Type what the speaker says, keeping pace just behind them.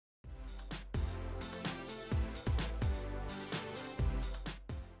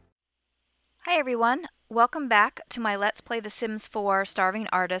Hi everyone, welcome back to my Let's Play The Sims 4 Starving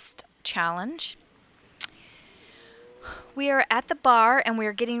Artist Challenge. We are at the bar and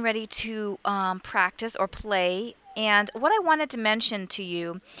we're getting ready to practice or play, and what I wanted to mention to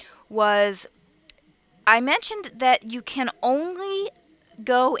you was I mentioned that you can only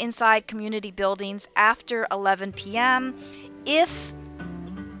go inside community buildings after 11 p.m. if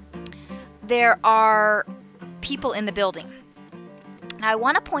there are people in the building. Now, I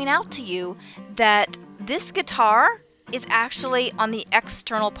want to point out to you that this guitar is actually on the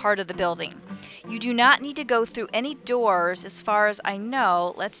external part of the building. You do not need to go through any doors, as far as I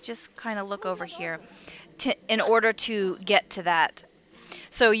know. Let's just kind of look over here in order to get to that.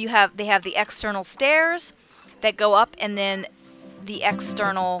 So they have the external stairs that go up, and then the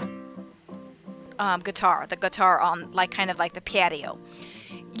external the guitar on kind of like the patio.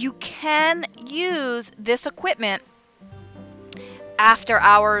 You can use this equipment after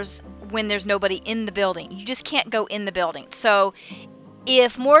hours when there's nobody in the building. You just can't go in the building. So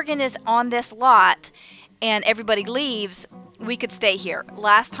if Morgan is on this lot and everybody leaves, we could stay here.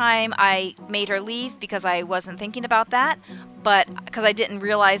 Last time I made her leave because I wasn't thinking about that, but because I didn't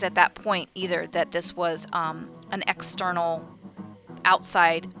realize at that point either that this was an external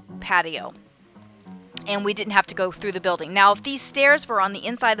outside patio. And we didn't have to go through the building. Now, if these stairs were on the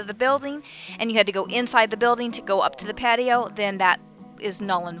inside of the building and you had to go inside the building to go up to the patio, then that is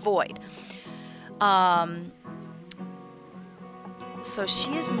null and void. So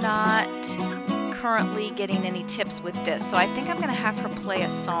she is not currently getting any tips with this. So I think I'm going to have her play a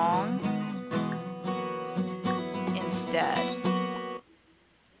song instead.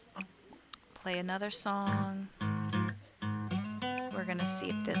 Play another song. We're going to see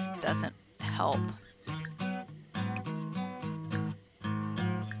if this doesn't help.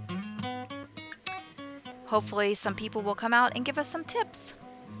 Hopefully some people will come out and give us some tips.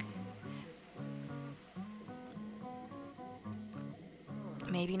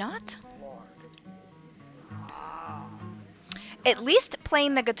 Maybe not. At least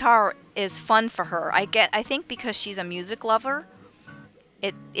playing the guitar is fun for her. I think because she's a music lover,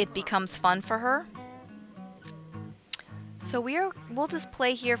 it becomes fun for her. So we'll just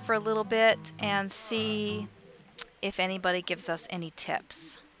play here for a little bit and see if anybody gives us any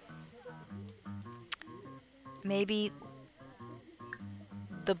tips. Maybe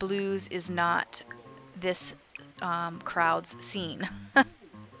the blues is not this crowd's scene.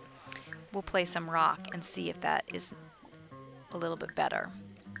 We'll play some rock and see if that is a little bit better.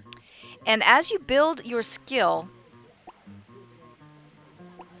 And as you build your skill,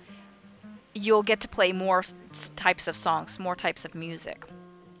 you'll get to play more types of songs, more types of music.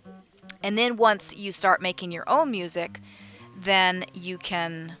 And then once you start making your own music, then you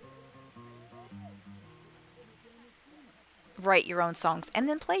can write your own songs and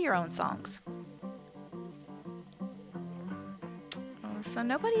then play your own songs. So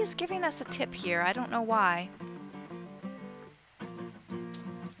nobody is giving us a tip here. I don't know why.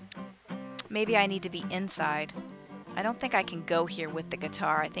 Maybe I need to be inside. I don't think I can go here with the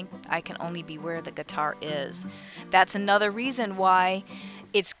guitar. I think I can only be where the guitar is. That's another reason why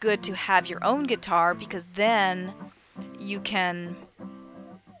it's good to have your own guitar, because then you can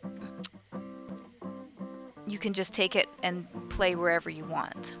just take it and play wherever you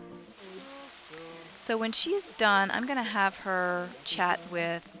want. So when she's done, I'm going to have her chat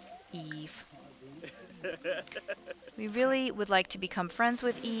with Eve. We really would like to become friends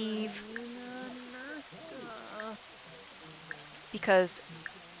with Eve because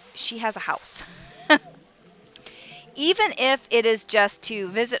she has a house. Even if it is just to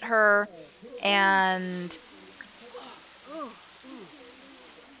visit her and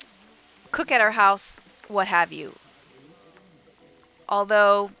cook at her house, what have you.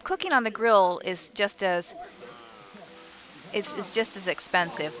 Although cooking on the grill is just as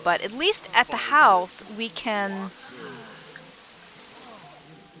expensive, but at least at the house we can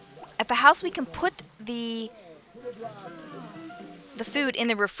put the food in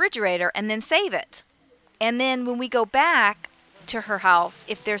the refrigerator and then save it. And then when we go back to her house,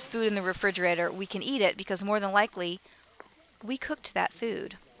 if there's food in the refrigerator, we can eat it because more than likely we cooked that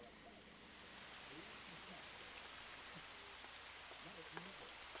food.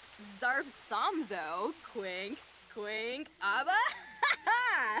 Zarb Samzo, quink, quink, abba.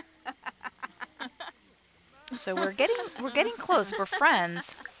 So we're getting close. We're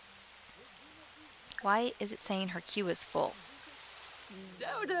friends. Why is it saying her queue is full?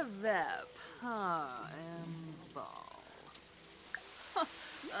 Doda vep, and ball.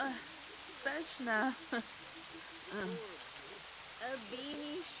 Beshna.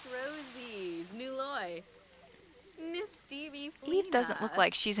 Abini Shrozis, Nuloy. Stevie Eve doesn't look Fleener.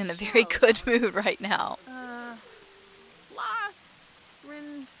 like she's in a very good mood right now. Las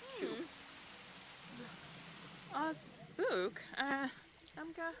Rinchu. Spook.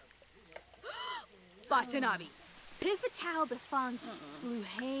 Amga. Watanabe. Pifatau Bifangi.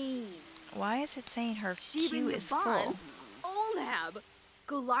 Bluhain. Why is it saying her queue Shiban is full? Yabans. Olnab.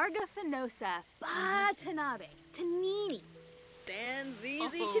 Galarga Fenosa. Watanabe. Tanini.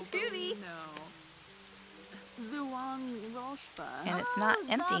 Sanzizi Katuni. No. Zuang Roshba. And it's not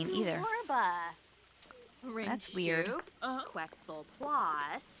emptying either. Rinchu. That's weird. Quetzal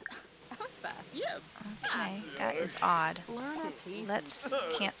Plus. Ospa. Yep. Okay, that is odd. Lerna Pay. Let's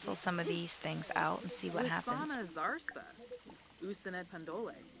cancel some of these things out and see what happens. Wixana Zarspa. Usanet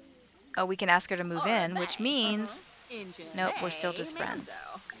Pandole. Oh, we can ask her to move in, which means Injun. nope, we're still just friends.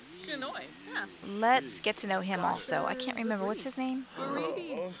 Shinoi. Let's get to know him also. I can't remember, what's his name?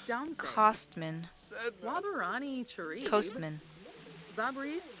 Baribi Damse. Kostman. Wabarani Chari. Kostman.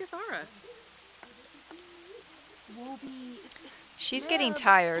 Zabris Gathara. Wobi. She's getting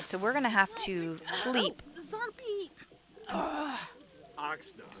tired, so we're gonna have to sleep. Zarpi.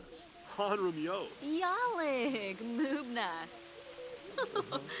 Oxnaz, Hanrum Yo. Yalig. Moobna.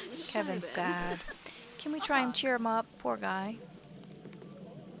 Kevin's sad. Can we try and cheer him up? Poor guy.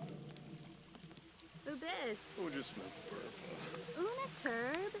 Ubis. Oh, just no burp. Una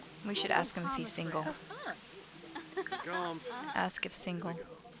turb. We should ask him if he's single. Gump. Ask if single.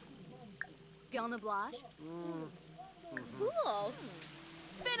 Gelna Blash. Cool.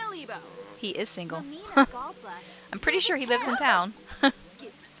 Benalibo. He is single. Lamina Gobla. I'm pretty sure he lives in town. Skizna.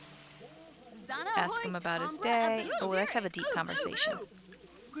 Zana Ask Hoy him about his Tombra day. Abizu. Oh, let's have a deep conversation.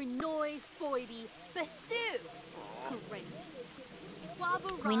 Grenoi Foibi Basu.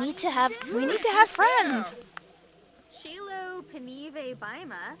 Kurenzi. We need to have friends. Chilo Penive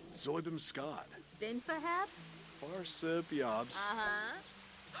Baima. Zoibim Scott. Binfahab. Farsip Yobs.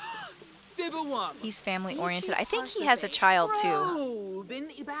 Sibawam. He's family oriented. I think he has a child too. Bro, Bin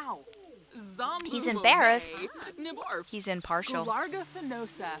Ibao. Zambu He's embarrassed. Nibarf. He's impartial. Larga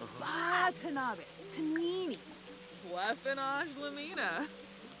Fenosa. Batanabe. Tanini. Slefinash Lamina.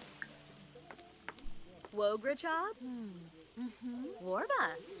 Wogrichab.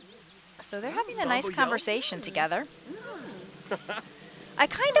 Warba. So they're having a nice Sambo conversation together. I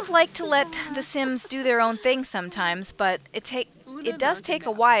kind of like to let the Sims do their own thing sometimes, but it does take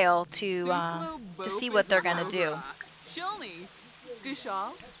a while to see what they're gonna do. Chilni.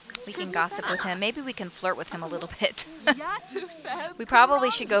 Gushal. We can gossip with him. Maybe we can flirt with him a little bit. Yatufeb. We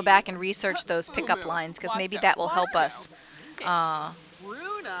probably should go back and research those pickup lines because maybe that will help us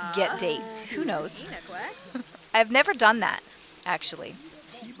Runa. get dates. Who knows? Enoquex. I've never done that, actually.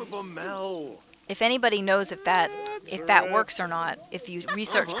 Tibabamel. If anybody knows if that works or not, if you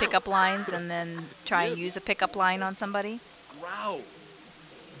research pickup lines and then try and use a pickup line on somebody. Grow.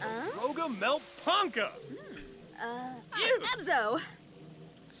 Droga Melt Ponka. Ebzo.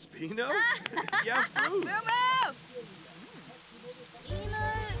 Spino. Yeah, fruit. Momo.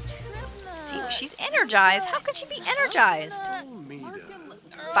 Ina Tripna. See, she's energized. How could she be energized? Mida.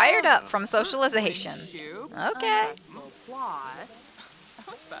 Fired up from socialization. Okay. Plus.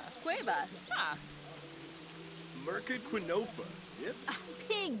 Ospa. Cueva. Merca Quinofa. Yips.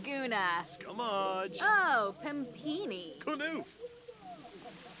 Piguna. Scumage. Oh, Pimpini. Kunoof.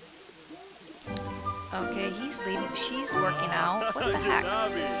 Okay, he's leaving. She's working out. What the heck?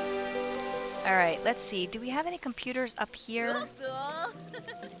 All right, let's see. Do we have any computers up here?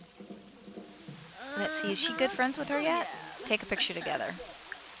 Let's see. Is she good friends with her yet? Take a picture together.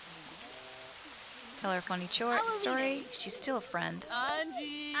 Tell her a funny story. She's still a friend.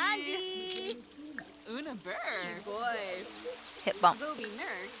 Angie. Angie. Una Burr. Boy. Hip bump. Bobby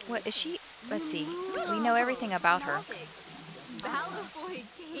Nurks. What is she? Let's see. We know everything about her. Balafoy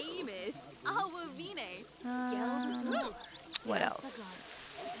Camus. Awavine. Um, what else?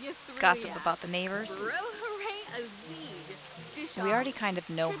 Gossip about the neighbors. We already kind of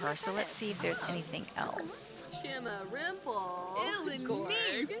know her, so let's see if there's anything else. Chima Rimple.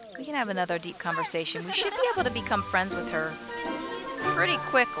 We can have another deep conversation. We should be able to become friends with her pretty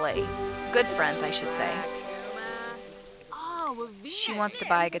quickly. Good friends, I should say. She wants to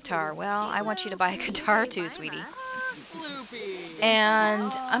buy a guitar. Well, I want you to buy a guitar too, sweetie.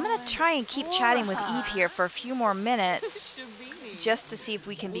 And I'm going to try and keep chatting with Eve here for a few more minutes just to see if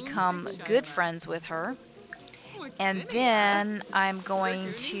we can become good friends with her. And then I'm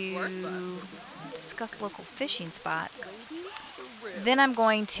going to discuss local fishing spots. Then I'm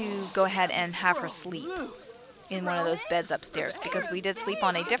going to go ahead and have her sleep in one of those beds upstairs because we did sleep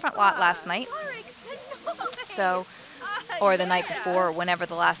on a different lot last night. So or the night before, or whenever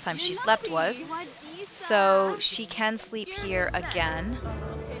the last time she slept was. So she can sleep here again.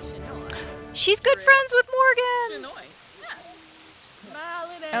 She's good friends with Morgan!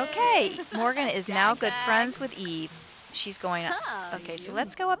 Okay, Morgan is now good friends with Eve. She's going up. Okay, so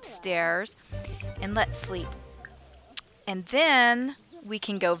let's go upstairs and let's sleep. And then we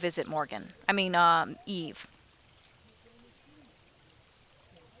can go visit Morgan. I mean, Eve.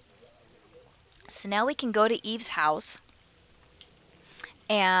 So now we can go to Eve's house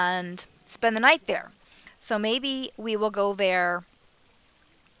and spend the night there. So maybe we will go there.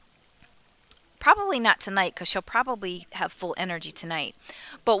 Probably not tonight because she'll probably have full energy tonight.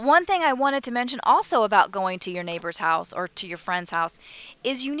 But one thing I wanted to mention also about going to your neighbor's house or to your friend's house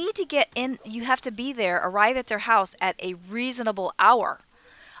is you need to get in, you have to be there, arrive at their house at a reasonable hour.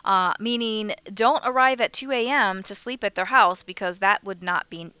 Meaning don't arrive at 2 a.m. to sleep at their house because that would not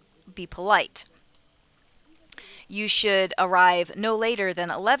be polite. You should arrive no later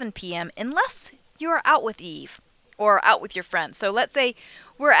than 11 p.m. unless you are out with Eve or out with your friends. So let's say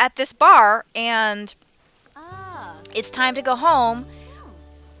we're at this bar and it's time to go home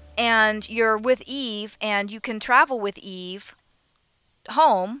and you're with Eve and you can travel with Eve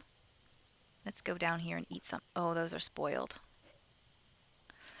home. Let's go down here and eat some. Oh, those are spoiled.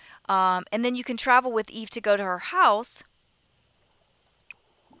 And then you can travel with Eve to go to her house.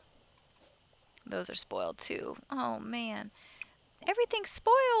 Those are spoiled too. Oh man, everything's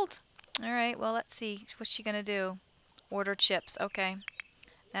spoiled. All right, well, let's see. What's she gonna do? Order chips. Okay,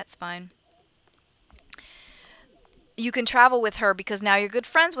 that's fine. You can travel with her because now you're good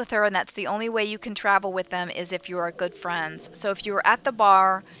friends with her, and that's the only way you can travel with them is if you are good friends. So if you were at the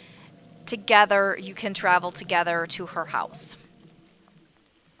bar together, you can travel together to her house.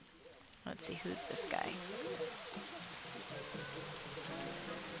 Let's see, who's this guy?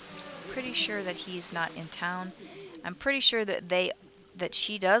 Pretty sure that he's not in town. I'm pretty sure that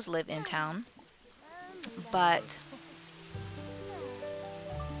she does live in town, but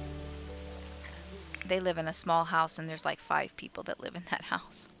they live in a small house and there's like 5 people that live in that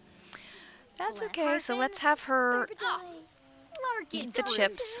house. That's okay, so let's have her eat the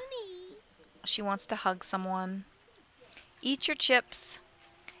chips. She wants to hug someone. Eat your chips,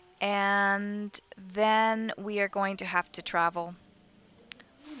 and then we are going to have to travel.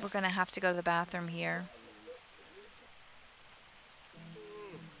 We're going to have to go to the bathroom here.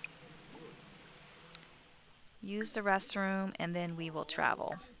 Use the restroom, and then we will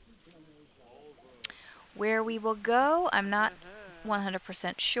travel. Where we will go, I'm not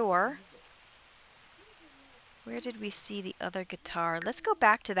 100% sure. Where did we see the other guitar? Let's go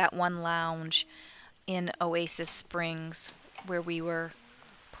back to that one lounge in Oasis Springs where we were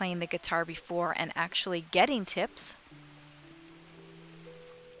playing the guitar before and actually getting tips.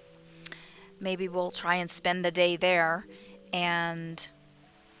 Maybe we'll try and spend the day there and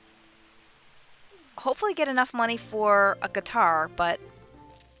hopefully get enough money for a guitar, but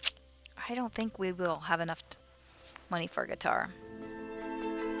I don't think we will have enough money for a guitar.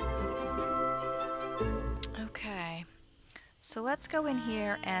 Okay, so let's go in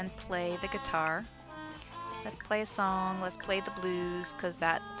here and play the guitar. Let's play a song, let's play the blues, because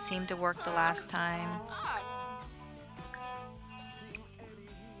that seemed to work the last time.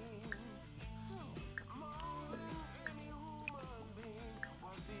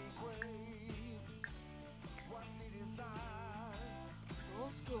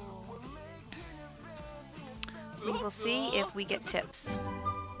 We will see if we get tips.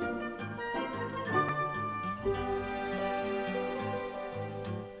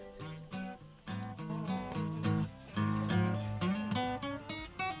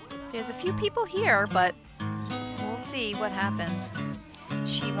 There's a few people here, but we'll see what happens.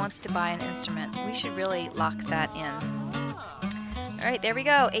 She wants to buy an instrument. We should really lock that in. All right, there we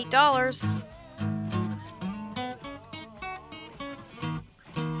go, $8.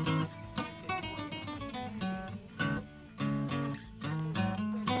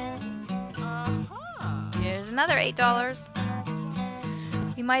 Here's another $8.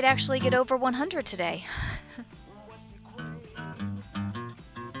 We might actually get over 100 today.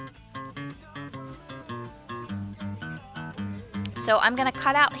 So I'm going to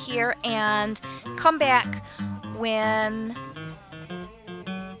cut out here and come back when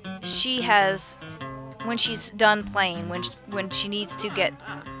she's done playing, when she needs to get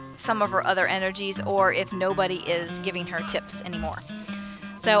some of her other energies, or if nobody is giving her tips anymore.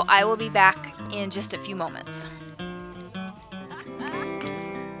 So I will be back in just a few moments.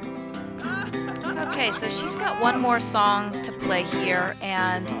 Okay, so she's got one more song to play here,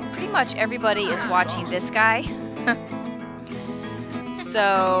 and pretty much everybody is watching this guy.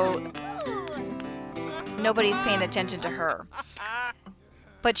 So nobody's paying attention to her.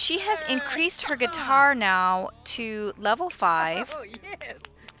 But she has increased her guitar now to level 5. Oh, yes.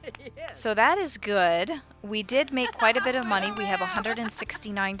 Yes. So that is good. We did make quite a bit of money. We have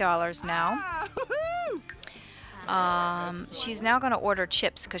 $169 now. Ah, woohoo! She's now going to order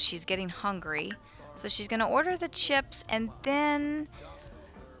chips because she's getting hungry. So she's going to order the chips, and then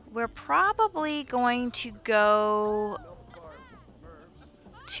we're probably going to go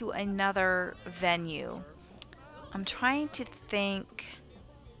to another venue. I'm trying to think.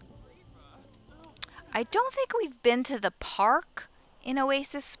 I don't think we've been to the park in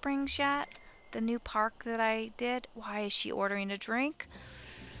Oasis Springs yet. The new park that I did. Why is she ordering a drink?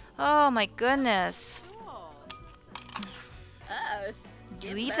 Oh my goodness. Oh,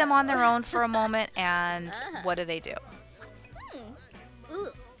 You leave them on their own for a moment, and what do they do?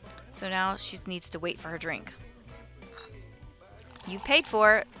 So now she needs to wait for her drink. You paid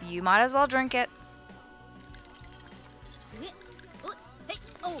for it. You might as well drink it. Hey,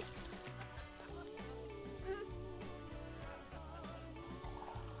 oh.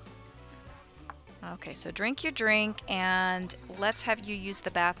 Okay, so drink your drink, and let's have you use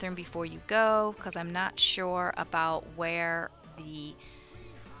the bathroom before you go, because I'm not sure about where the...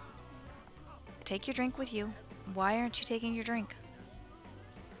 Take your drink with you. Why aren't you taking your drink?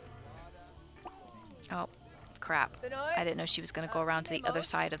 Oh, crap. I didn't know she was going to go around to the other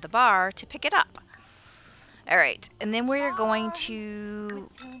side of the bar to pick it up. Alright, and then we're going to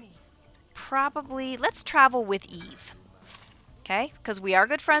probably... Let's travel with Eve. Okay, because we are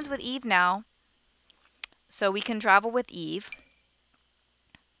good friends with Eve now. So we can travel with Eve,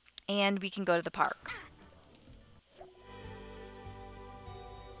 and we can go to the park.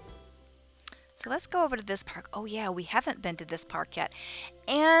 So let's go over to this park. Oh yeah, we haven't been to this park yet.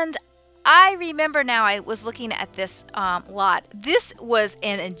 And I remember now, I was looking at this lot. This was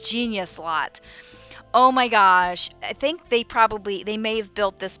an ingenious lot. Oh my gosh. I think they may have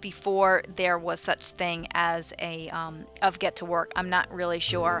built this before there was such thing as a of Get to Work. I'm not really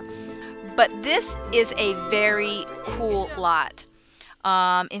sure. But this is a very cool lot.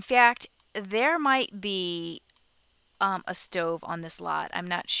 In fact, there might be a stove on this lot. I'm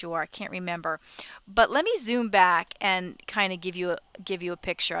not sure. I can't remember. But let me zoom back and kind of give you a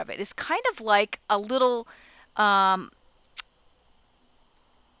picture of it. It's kind of like a little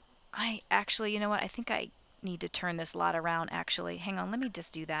I actually, you know what? I think I need to turn this lot around actually. Hang on, let me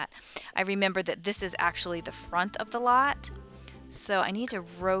just do that. I remember that this is actually the front of the lot. So I need to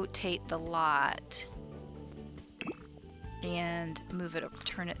rotate the lot and move it,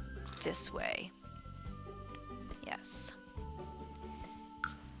 turn it this way. Yes.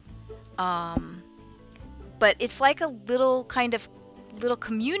 But it's like a little kind of little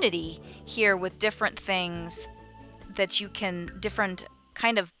community here with different things that you can, different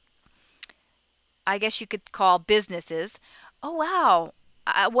kind of, I guess you could call businesses. Oh wow.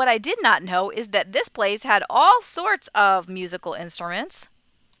 What I did not know is that this place had all sorts of musical instruments.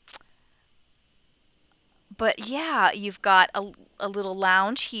 But yeah, you've got a little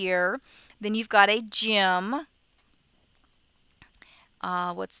lounge here. Then you've got a gym.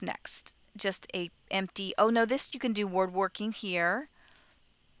 What's next? Just a empty... Oh no, this you can do woodworking here.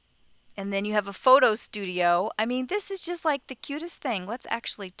 And then you have a photo studio. I mean, this is just like the cutest thing. Let's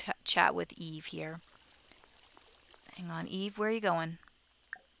actually chat with Eve here. Hang on, Eve, where are you going?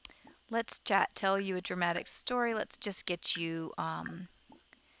 Let's chat, tell you a dramatic story. Let's just get you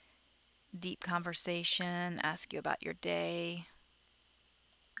deep conversation, ask you about your day.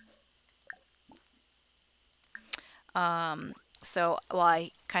 So while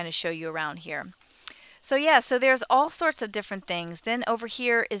I kind of show you around here. So yeah, so there's all sorts of different things. Then over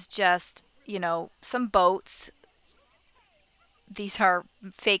here is just, you know, some boats. These are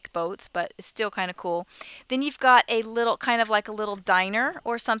fake boats, but it's still kind of cool. Then you've got a little, kind of like a little diner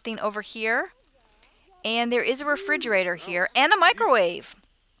or something over here. And there is a refrigerator here and a microwave.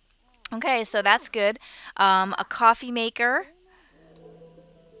 Okay, so that's good. A coffee maker.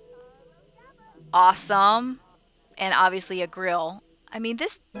 Awesome. And obviously a grill. I mean,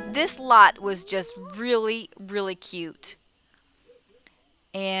 this lot was just really, really cute.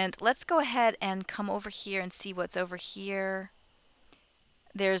 And let's go ahead and come over here and see what's over here.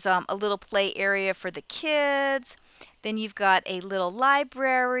 There's a little play area for the kids. Then you've got a little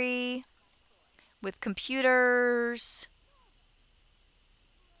library with computers.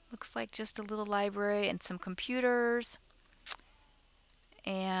 Looks like just a little library and some computers.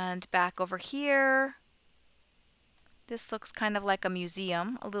 And back over here, this looks kind of like a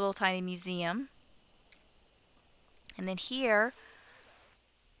museum, a little tiny museum. And then here,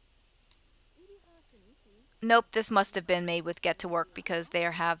 nope, this must have been made with Get to Work because they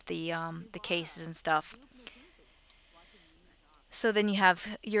have the cases and stuff. So then you have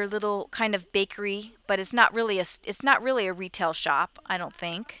your little kind of bakery, but it's not really a retail shop, I don't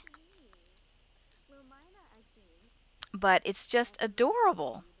think. But it's just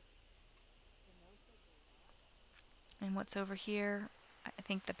adorable. And what's over here? I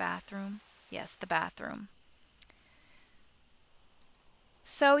think the bathroom. Yes, the bathroom.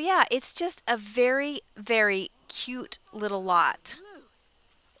 So yeah, it's just a very, very cute little lot.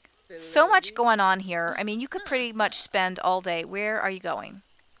 So much going on here. I mean, you could pretty much spend all day. Where are you going?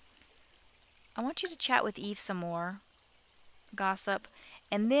 I want you to chat with Eve some more. Gossip.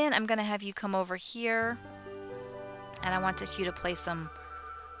 And then I'm going to have you come over here. And I wanted you to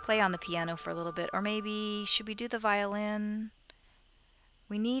play on the piano for a little bit. Or maybe, should we do the violin?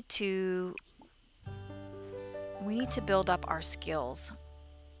 We need to build up our skills.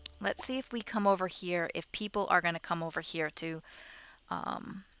 Let's see if we come over here, if people are going to come over here to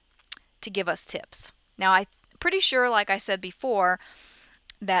give us tips. Now, I'm pretty sure, like I said before,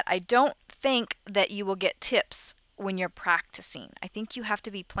 that I don't think that you will get tips when you're practicing. I think you have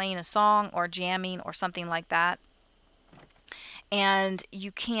to be playing a song or jamming or something like that. And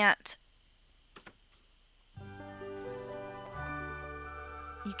you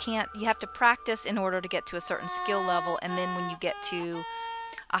have to practice in order to get to a certain skill level, and then when you get to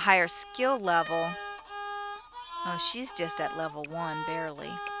a higher skill level, oh, she's just at level 1,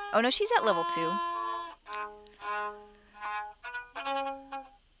 barely. Oh no, she's at level 2.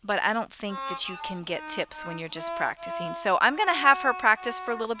 But I don't think that you can get tips when you're just practicing. So I'm going to have her practice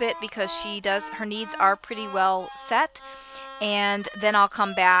for a little bit because her needs are pretty well set. And then I'll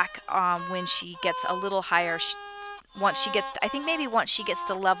come back when she gets a little higher. I think maybe once she gets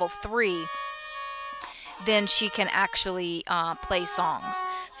to level 3, then she can actually play songs.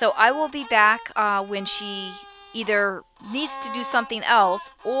 So I will be back when she either needs to do something else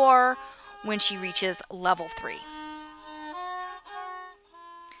or when she reaches level 3.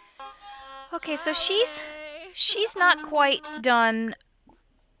 Okay, so she's not quite done.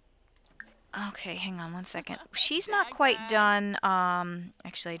 Okay, hang on one second. She's not quite done.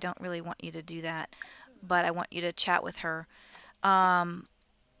 Actually, I don't really want you to do that, but I want you to chat with her.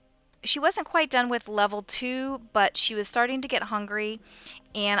 She wasn't quite done with level 2, but she was starting to get hungry,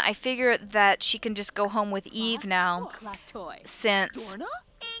 and I figured that she can just go home with Eve now, since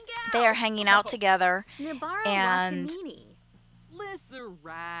they are hanging out together, and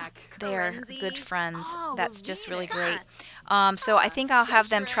they're good friends. That's just really great. So I think I'll have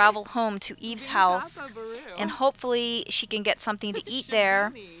them travel home to Eve's house, and hopefully she can get something to eat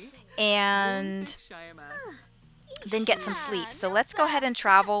there, and then get some sleep. So let's go ahead and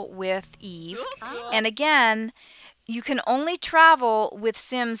travel with Eve. And again, you can only travel with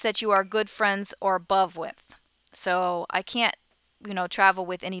Sims that you are good friends or above with. So I can't, travel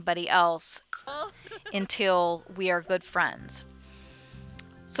with anybody else until we are good friends.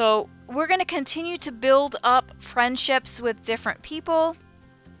 So we're going to continue to build up friendships with different people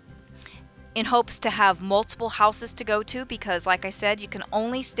in hopes to have multiple houses to go to, because like I said, you can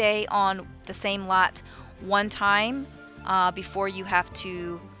only stay on the same lot one time before you have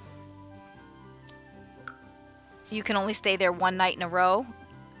to. You can only stay there one night in a row.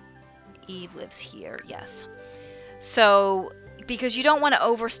 Eve lives here, yes. So because you don't want to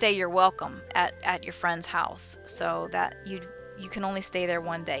overstay your welcome at your friend's house, so that you can only stay there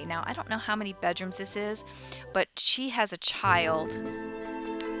one day. Now, I don't know how many bedrooms this is, but she has a child.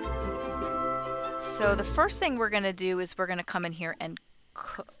 So the first thing we're going to do is we're going to come in here and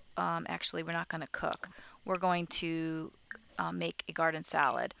cook. Actually, we're not going to cook. We're going to make a garden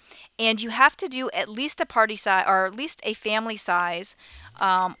salad. And you have to do at least a party size, or at least a family size,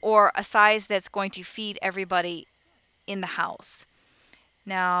 or a size that's going to feed everybody in the house.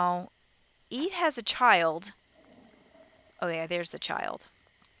 Now, Eve has a child. Oh yeah, there's the child.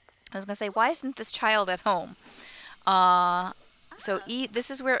 I was going to say, why isn't this child at home? So this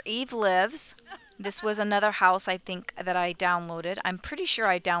is where Eve lives. This was another house, I think, that I downloaded. I'm pretty sure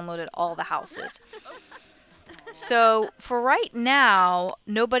I downloaded all the houses. So for right now,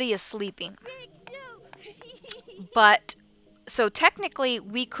 nobody is sleeping. But, so technically,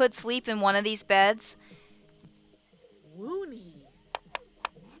 we could sleep in one of these beds.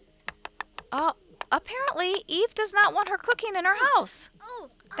 Apparently, Eve does not want her cooking in her house.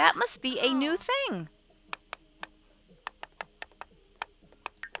 That must be a new thing.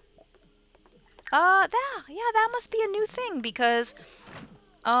 That must be a new thing, because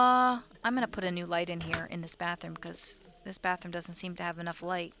I'm gonna put a new light in here in this bathroom, because this bathroom doesn't seem to have enough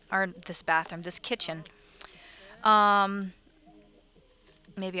light. Or this kitchen.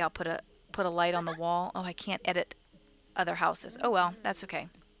 Maybe I'll put a light on the wall. Oh, I can't edit other houses. Oh well, that's okay.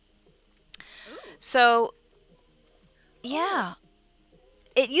 So, yeah,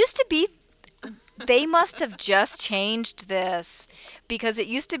 It used to be, they must have just changed this because it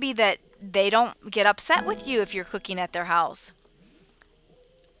used to be that they don't get upset with you if you're cooking at their house.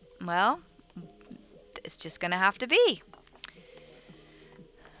 Well, it's just going to have to be.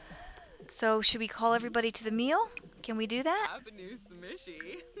 So, should we call everybody to the meal? Can we do that? Avenue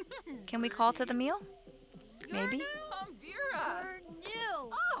Smishy. Can we call to the meal? Maybe. Ambira. new.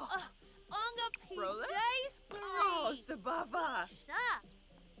 Oh. Unga Frolis? pidais Oh, Sabava.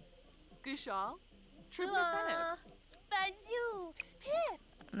 Gushal. Triple Bennett. Spazu. Piff.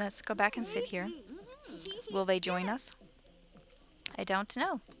 Let's go back and sit here. Will they join us? I don't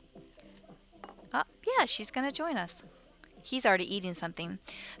know. Oh, yeah, she's going to join us. He's already eating something.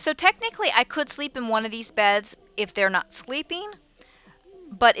 So technically, I could sleep in one of these beds if they're not sleeping.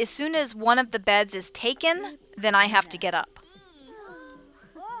 But as soon as one of the beds is taken, then I have to get up.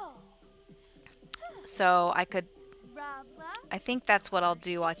 So I think that's what I'll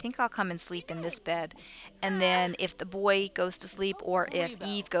do. I think I'll come and sleep in this bed. And then if the boy goes to sleep or if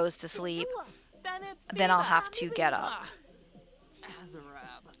Eve goes to sleep, then I'll have to get up.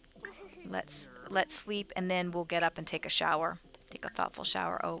 Azarab. Let's sleep and then we'll get up and take a shower. Take a thoughtful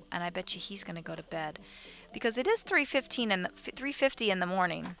shower. Oh, and I bet you he's going to go to bed. Because it is 3:50 in the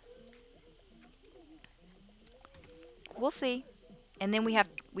morning. We'll see. And then we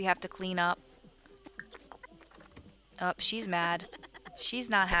have to clean up. Oh, she's mad. She's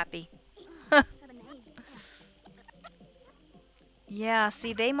not happy. Yeah,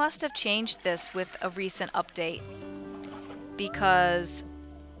 see, they must have changed this with a recent update. Because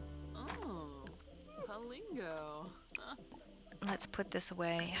Oh, Palingo. let's put this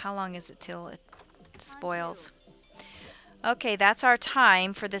away. How long is it till it spoils? Okay, that's our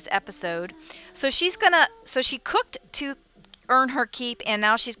time for this episode. So she cooked to earn her keep, and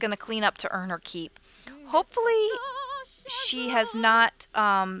now she's gonna clean up to earn her keep. Hopefully, she has not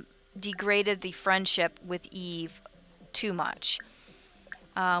degraded the friendship with Eve too much.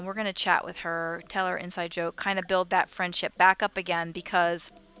 We're gonna chat with her, tell her inside joke, kind of build that friendship back up again because,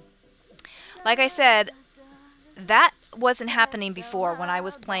 like I said, that wasn't happening before when I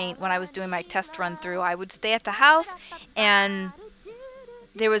was doing my test run through. I would stay at the house and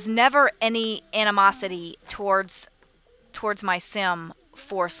there was never any animosity towards my sim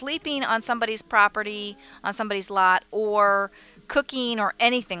for sleeping on somebody's property, on somebody's lot, or cooking or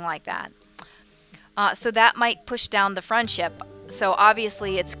anything like that. So that might push down the friendship. So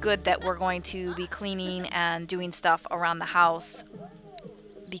obviously it's good that we're going to be cleaning and doing stuff around the house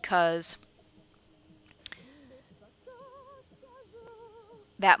because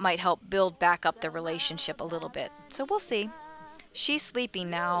that might help build back up the relationship a little bit. So we'll see. She's sleeping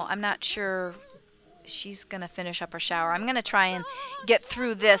now. I'm not sure she's going to finish up her shower. I'm going to try and get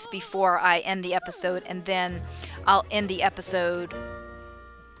through this before I end the episode, and then I'll end the episode.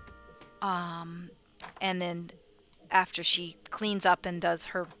 And then after she cleans up and does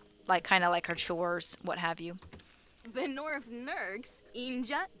her, kind of like her chores, what have you. Benorf Nerks.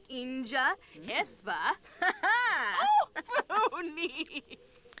 Inja. Hespa. Pony.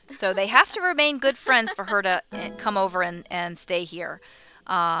 So they have to remain good friends for her to come over and stay here.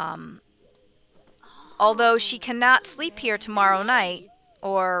 Although she cannot sleep here tomorrow night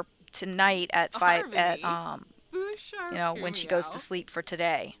or tonight at 5 at when she goes to sleep for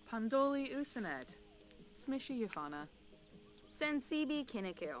today. Pandoli Usanet. Smishy Yafana. Sensibi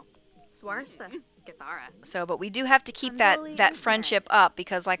Kiniku. Swarspa. Gathara. So, but we do have to keep that friendship up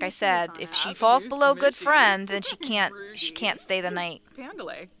because, like I said, if she falls below good friend, then she can't stay the night.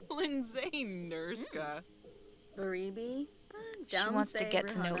 Pandale. Lindsay Nurska. Baribi. She wants to get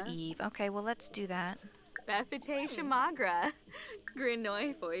to know Eve. Okay, well, let's do that. Befite Shamagra.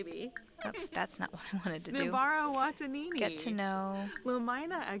 Grinoi Foibi. Oops, that's not what I wanted to do. Snibara Watanini. Get to know.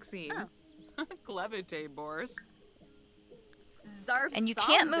 Lumina Exine. Clevite Boris. Zarf And you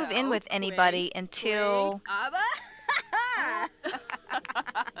can't move in with anybody until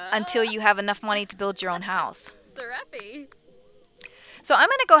you have enough money to build your own house. Serapi. So I'm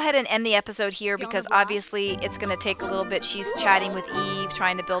going to go ahead and end the episode here because obviously it's going to take a little bit. She's chatting with Eve,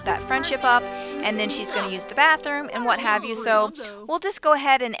 trying to build that friendship up, and then she's going to use the bathroom and what have you. So we'll just go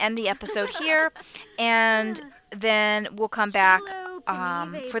ahead and end the episode here, and then we'll come back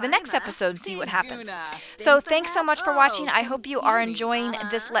for the next episode and see what happens. So thanks so much for watching. I hope you are enjoying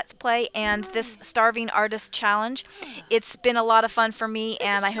this Let's Play and this Starving Artist Challenge. It's been a lot of fun for me,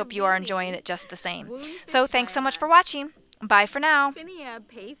 and I hope you are enjoying it just the same. So thanks so much for watching. Bye for now. Finia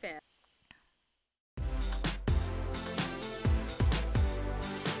Payfair.